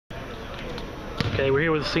Okay, we're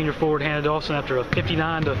here with senior forward Hannah Dawson after a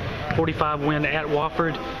 59-45 win at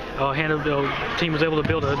Wofford. Hannah team was able to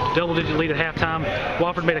build a double-digit lead at halftime.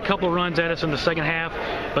 Wofford made a couple of runs at us in the second half,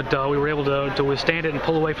 but we were able to withstand it and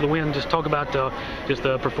pull away for the win. Just talk about just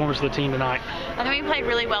the performance of the team tonight. I think we played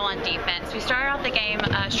really well on defense. We started off the game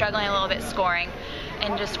struggling a little bit scoring,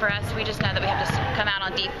 and just for us, we just know that we have to come out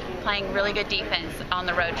on playing really good defense on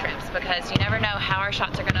the road trips, because you never know how our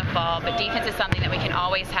shots are going to fall, but defense is something that we can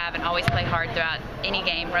always have and always play hard throughout any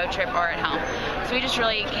game, road trip or at home. So we just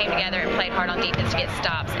really came together and played hard on defense to get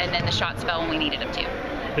stops, and then the shots fell when we needed them to.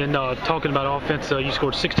 And talking about offense, you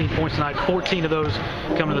scored 16 points tonight, 14 of those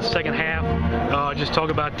coming in the second half. Just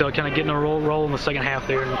talk about kind of getting a roll in the second half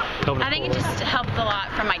there. And I think it just helped a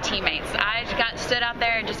lot from my teammates. I stood out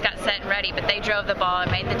there and just got set and ready, but they drove the ball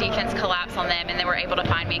and made the defense collapse on them, and they were able to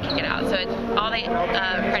find me and kick it out. So all the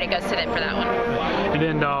credit goes to them for that one. And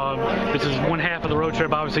then this is one half of the road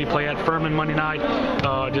trip. Obviously, you play at Furman Monday night.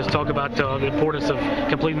 Just talk about the importance of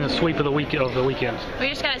completing the sweep of the weekend. We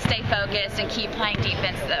just got to stay focused and keep playing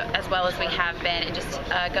defense as well as we have been, and just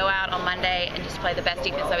go out on Monday and just play the best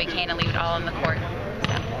defense that we can and leave it all on the court.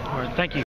 All right, thank you.